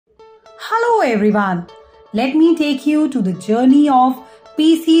Hello everyone, let me take you to the journey of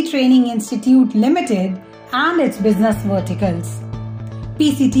PC Training Institute Limited and its business verticals.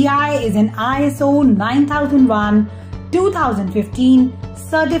 PCTI is an ISO 9001-2015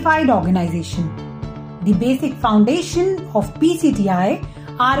 certified organization. The basic foundation of PCTI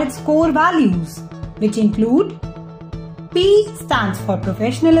are its core values, which include P stands for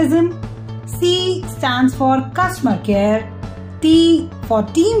Professionalism, C stands for Customer Care, T for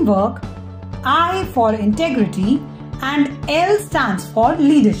Teamwork, I for Integrity, and L stands for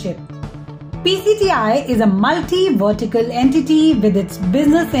Leadership. PCTI is a multi-vertical entity with its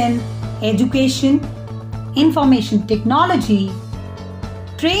business in education, information technology,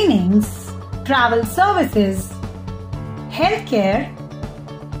 trainings, travel services, healthcare,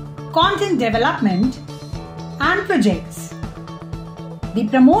 content development, and projects. The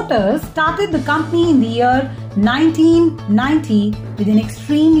promoters started the company in the year 1990 with an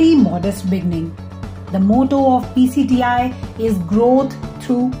extremely modest beginning. The motto of PCTI is growth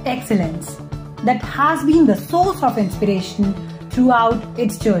through excellence. That has been the source of inspiration throughout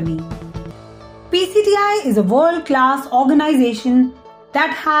its journey. PCTI is a world-class organization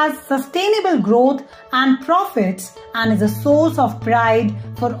that has sustainable growth and profits and is a source of pride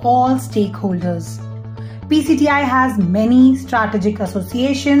for all stakeholders. PCTI has many strategic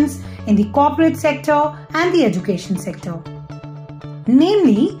associations in the corporate sector and the education sector,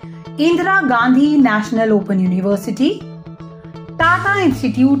 namely Indira Gandhi National Open University, Tata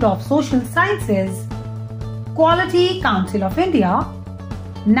Institute of Social Sciences, Quality Council of India,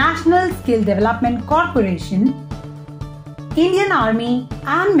 National Skill Development Corporation, Indian Army,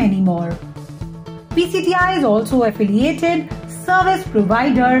 and many more. PCTI is also affiliated service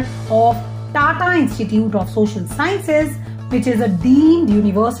provider of Tata Institute of Social Sciences, which is a deemed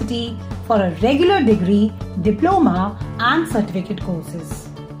university for a regular degree, diploma, and certificate courses.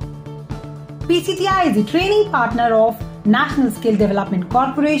 PCTI is a training partner of National Skill Development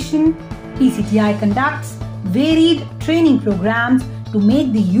Corporation. PCTI conducts varied training programs to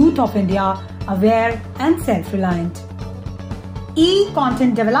make the youth of India aware and self-reliant.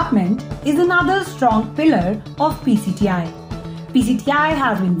 E-content development is another strong pillar of PCTI. PCTI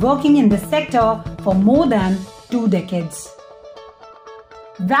has been working in this sector for more than 2 decades.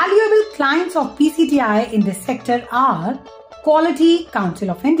 Valuable clients of PCTI in this sector are Quality Council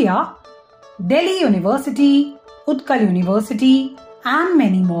of India, Delhi University, Utkal University, and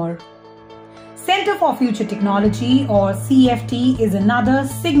many more. Center for Future Technology or CFT is another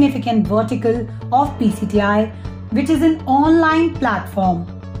significant vertical of PCTI, which is an online platform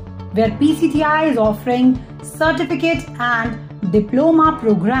where PCTI is offering certificate and diploma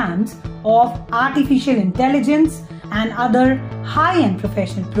programs of artificial intelligence and other high-end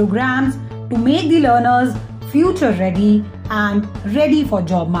professional programs to make the learners future ready and ready for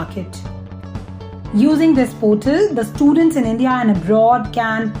job market. Using this portal, the students in India and abroad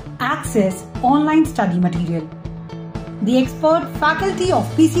can access online study material. The expert faculty of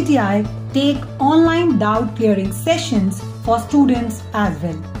PCTI take online doubt clearing sessions for students as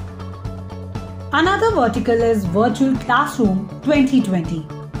well. Another vertical is Virtual Classroom 2020.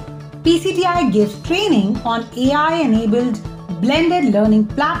 PCTI gives training on AI-enabled blended learning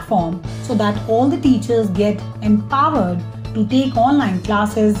platform so that all the teachers get empowered to take online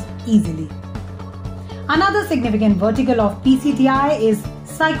classes easily. Another significant vertical of PCTI is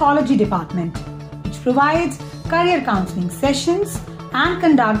Psychology Department, which provides career counseling sessions and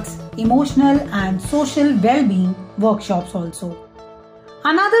conducts emotional and social well-being workshops also.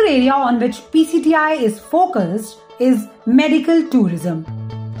 Another area on which PCTI is focused is medical tourism.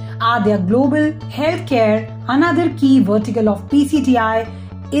 Their global healthcare, another key vertical of PCTI,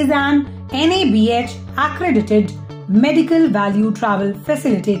 is an NABH accredited medical value travel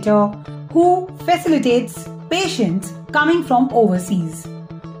facilitator who facilitates patients coming from overseas.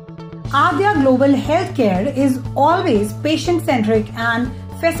 Their global healthcare is always patient-centric and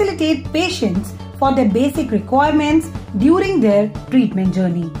facilitate patients for their basic requirements during their treatment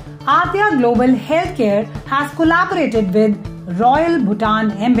journey. Adya Global Healthcare has collaborated with Royal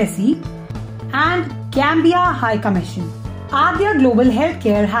Bhutan Embassy and Gambia High Commission. Adya Global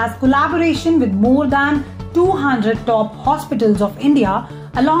Healthcare has collaboration with more than 200 top hospitals of India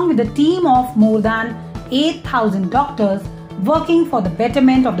along with a team of more than 8,000 doctors working for the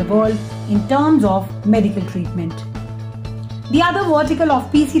betterment of the world in terms of medical treatment. The other vertical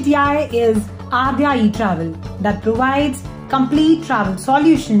of PCTI is Adya eTravel that provides complete travel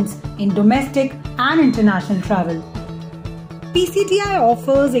solutions in domestic and international travel. PCTI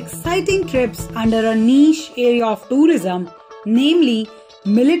offers exciting trips under a niche area of tourism, namely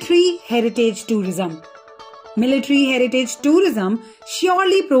military heritage tourism. Military heritage tourism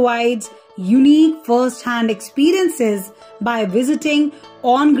surely provides unique first-hand experiences by visiting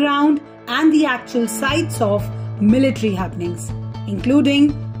on-ground and the actual sites of military happenings,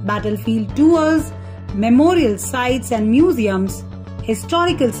 including battlefield tours, memorial sites and museums,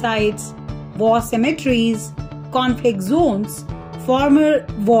 historical sites, war cemeteries, conflict zones, former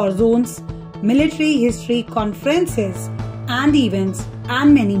war zones, military history conferences and events,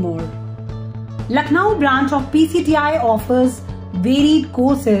 and many more. Lucknow branch of PCTI offers varied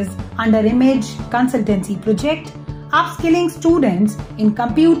courses under Image Consultancy Project, upskilling students in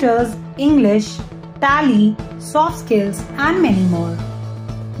computers, English, Tally, soft skills and many more.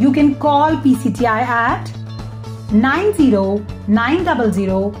 You can call PCTI at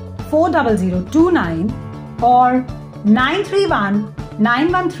 90-900-40029 or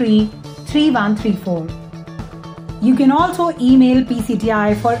 931-913-3134. You can also email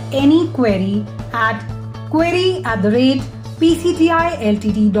PCTI for any query at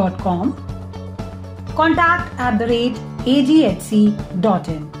query@pctiltd.com,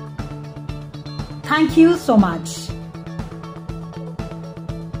 contact@aghc.in. Thank you so much.